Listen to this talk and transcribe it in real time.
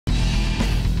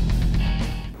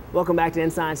Welcome back to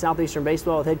Inside Southeastern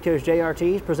Baseball with head coach J.R.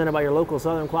 Tees, presented by your local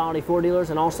Southern Quality Ford dealers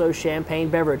and also Champagne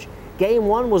Beverage. Game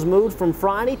 1 was moved from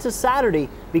Friday to Saturday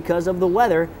because of the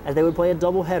weather, as they would play a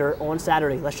doubleheader on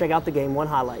Saturday. Let's check out the Game 1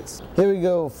 highlights. Here we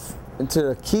go into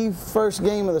the key first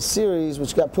game of the series,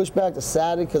 which got pushed back to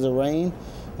Saturday because of rain.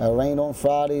 Rained on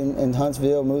Friday in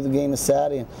Huntsville, moved the game to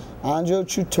Saturday. And Andrew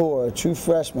Chutor, a true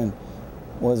freshman,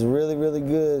 was really, really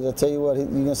good. I'll tell you what, you're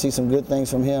going to see some good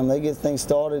things from him. They get things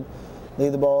started.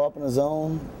 Lead the ball up in the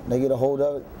zone, they get a hold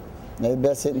of it. They're the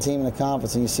best hitting team in the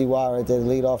conference, and you see why right there. The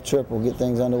lead-off triple, get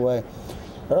things underway.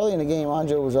 Early in the game,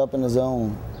 Andre was up in the zone.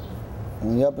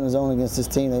 When you're up in the zone against this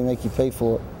team, they make you pay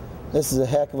for it. This is a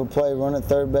heck of a play, run at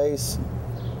third base.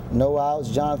 No outs.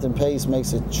 Jonathan Pace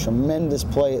makes a tremendous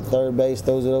play at third base,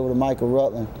 throws it over to Michael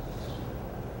Rutland.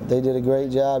 They did a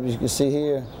great job, as you can see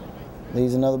here.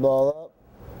 Leads another ball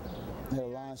up. Hit a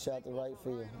line shot to right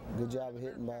field. Good job of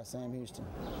hitting by Sam Houston.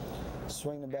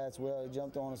 Swing the bats well. He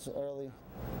jumped on us early.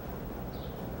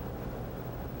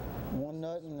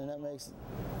 1-0, and that makes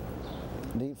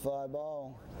it deep fly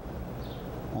ball.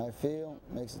 Right field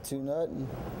makes it 2-0.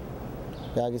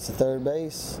 Guy gets to third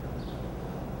base.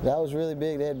 That was really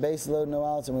big. They had base load, no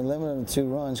outs, and we limited them to 2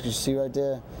 runs. Because you see right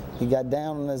there, he got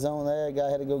down in the zone there. Guy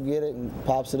had to go get it and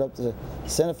pops it up to the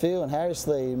center field. And Harry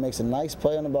Slade makes a nice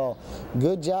play on the ball.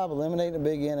 Good job eliminating the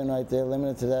big inning right there.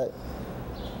 Limited to that.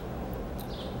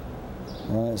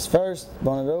 Runners first,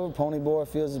 bunt it over. Pony Boy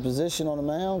fields his position on the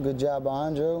mound. Good job by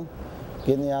Andrew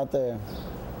getting you out there.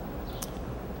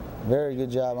 Very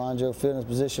good job, Andrew, fielding his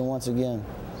position once again.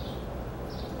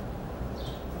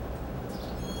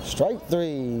 Strike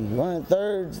 3, running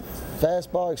third,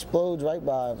 fastball explodes right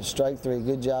by. Strike 3,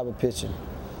 good job of pitching.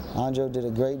 Andrew did a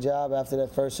great job after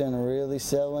that first inning, really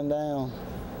settling down.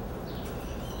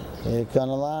 Here come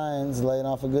the Lions, laying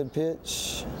off a good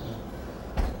pitch.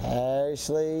 Harry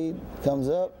Slade comes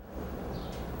up,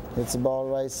 hits the ball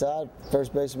right side.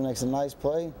 First baseman makes a nice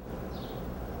play.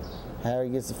 Harry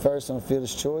gets the first on the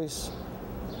fielder's choice.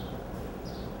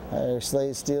 Harry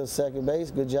Slade steals second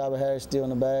base. Good job of Harry stealing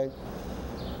the bag.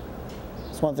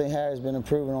 That's one thing Harry's been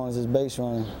improving on is his base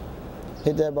running.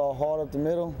 Hit that ball hard up the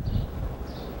middle,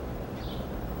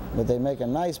 but they make a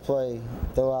nice play,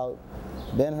 throw out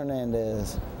Ben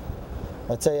Hernandez.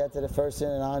 I'll tell you, after the first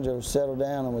inning, Andre settled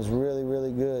down and was really,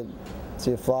 really good.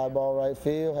 See a fly ball right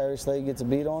field. Harry Slade gets a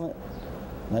beat on it,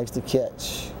 makes the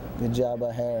catch. Good job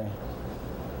by Harry.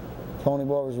 Pony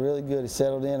Boy was really good. He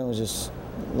settled in and was just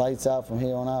lights out from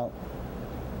here on out.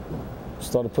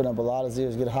 Started putting up a lot of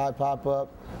zeros. Get a high pop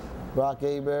up. Brock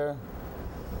Abear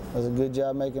does a good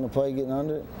job making the play, getting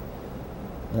under it.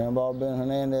 Ground ball, Ben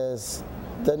Hernandez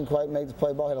doesn't quite make the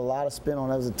play. Ball had a lot of spin on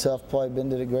it. That was a tough play. Ben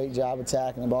did a great job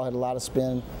attacking. The ball had a lot of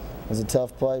spin. It was a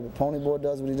tough play, but Pony Boy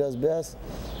does what he does best.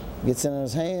 Gets in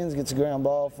his hands, gets a ground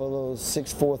ball for a little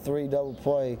 6-4-3 double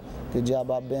play. Good job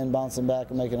by Ben bouncing back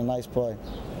and making a nice play.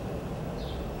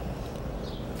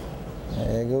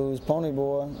 There goes Pony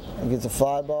Boy. He gets a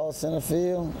fly ball center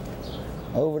field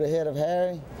over the head of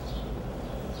Harry.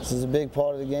 This is a big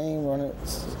part of the game. Runner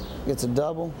gets a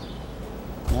double.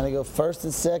 Now they go first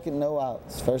and second, no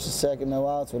outs. First and second, no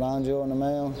outs with Andre on the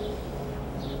mound.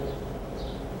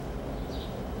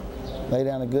 Lay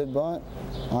down a good bunt.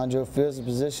 Andre fields the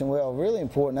position well. Really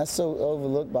important. That's so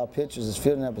overlooked by pitchers is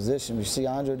fielding that position. You see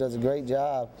Andre does a great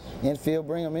job. Infield,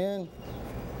 bring him in.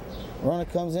 Runner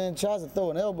comes in, tries to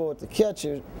throw an elbow at the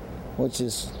catcher, which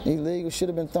is illegal. Should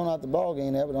have been thrown out the ball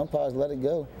game there, but umpires let it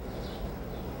go.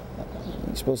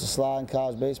 He's supposed to slide in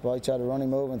college baseball. He tried to run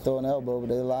him over and throw an elbow, but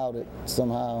they allowed it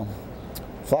somehow.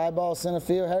 Fly ball center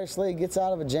field. Harry Slade gets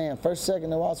out of a jam. First, second,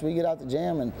 no outs. We get out the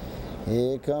jam, and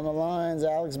here come the Lions.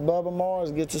 Alex Bubba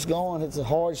Mars gets us going. Hits a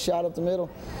hard shot up the middle.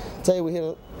 I tell you, we hit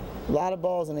a lot of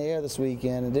balls in the air this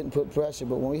weekend and didn't put pressure,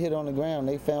 but when we hit on the ground,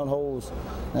 they found holes.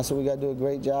 That's what we got to do a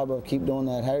great job of. Keep doing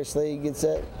that. Harry Slade gets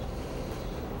that.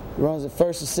 Runs at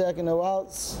first and second, no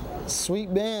outs.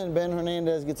 Sweet Ben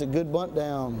Hernandez gets a good bunt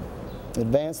down.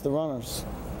 Advance the runners.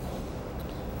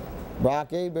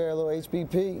 Brock Abear, a little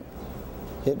HBP.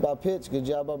 Hit by pitch. Good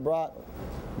job by Brock.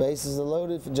 Bases are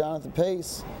loaded for Jonathan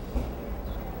Pace.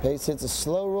 Pace hits a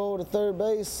slow roll to third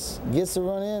base. Gets the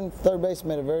run in. Third base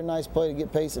made a very nice play to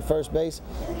get Pace at first base.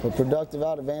 But productive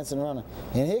out, advancing runner.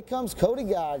 And here comes Cody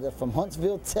Geiger from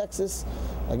Huntsville, Texas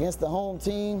against the home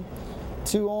team.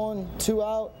 2 on, 2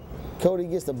 out. Cody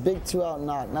gets the big 2-out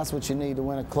knock, and that's what you need to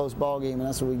win a close ball game, and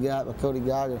that's what we got with Cody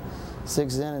Geiger.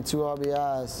 6 innings, 2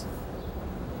 RBIs.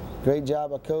 Great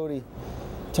job by Cody.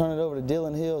 Turn it over to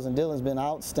Dylan Hills, and Dylan's been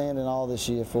outstanding all this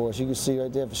year for us. You can see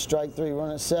right there for strike 3,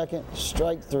 running second,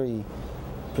 strike 3.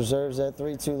 Preserves that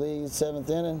 3-2 lead, 7th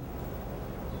inning.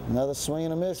 Another swing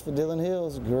and a miss for Dylan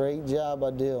Hills. Great job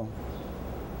by Dylan.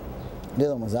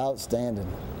 Dylan was outstanding.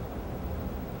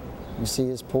 You see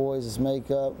his poise, his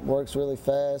makeup, works really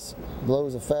fast,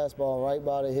 blows a fastball right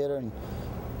by the hitter, and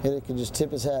hitter could just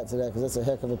tip his hat to that because that's a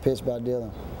heck of a pitch by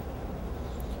Dylan.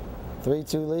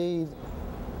 3-2 lead.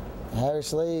 Harry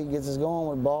Slade gets us going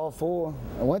with ball 4.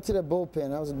 I went to the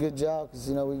bullpen. That was a good job because,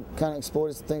 you know, we kind of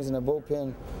exploited some things in the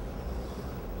bullpen.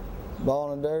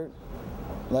 Ball in the dirt.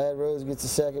 Ladd Rose gets to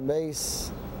second base.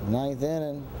 9th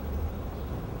inning.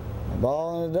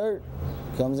 Ball in the dirt.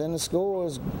 Comes in the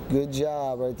scores. Good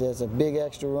job right there. It's a big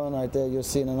extra run right there. You'll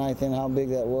see in the 9th inning how big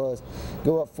that was.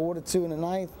 Go up 4-2 in the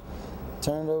 9th.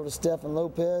 Turn it over to Stephen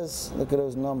Lopez. Look at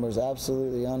those numbers.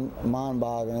 Absolutely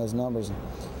mind-boggling, those numbers.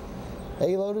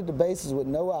 They loaded the bases with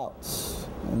no outs.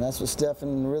 And that's what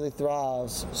Stephen really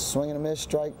thrives. Swing and a miss,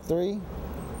 strike 3.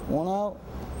 1 out.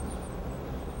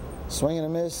 Swing and a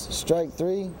miss, strike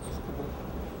 3.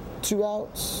 2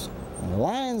 outs. And the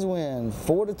Lions win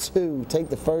 4-2. Take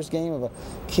the first game of a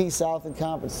key Southern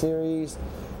Conference series.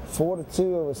 4-2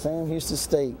 over Sam Houston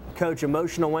State. Coach,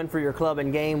 emotional win for your club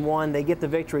in game 1. They get the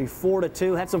victory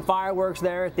 4-2. Had some fireworks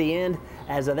there at the end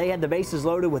as they had the bases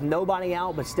loaded with nobody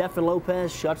out, but Stephen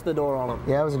Lopez shuts the door on them.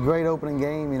 Yeah, it was a great opening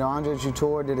game. You know, Andre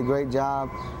Chutor did a great job.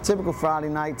 Typical Friday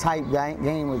night type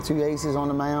game with 2 aces on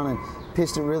the mound and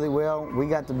pitched it really well. We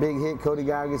got the big hit. Cody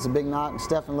Geyer gets a big knock.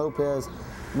 Stephen Lopez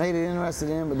made it interested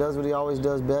in, but does what he always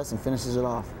does best and finishes it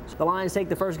off. The Lions take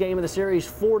the first game of the series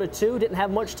 4-2. Didn't have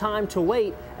much time to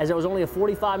wait as there was only a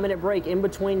 45-minute break in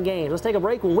between games. Let's take a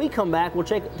break. When we come back, we'll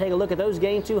take a look at those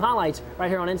Game 2 highlights right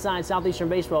here on Inside Southeastern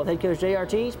Baseball with head coach J.R.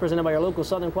 Tees, presented by your local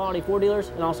Southern Quality Ford dealers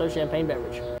and also Champagne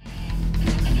Beverage.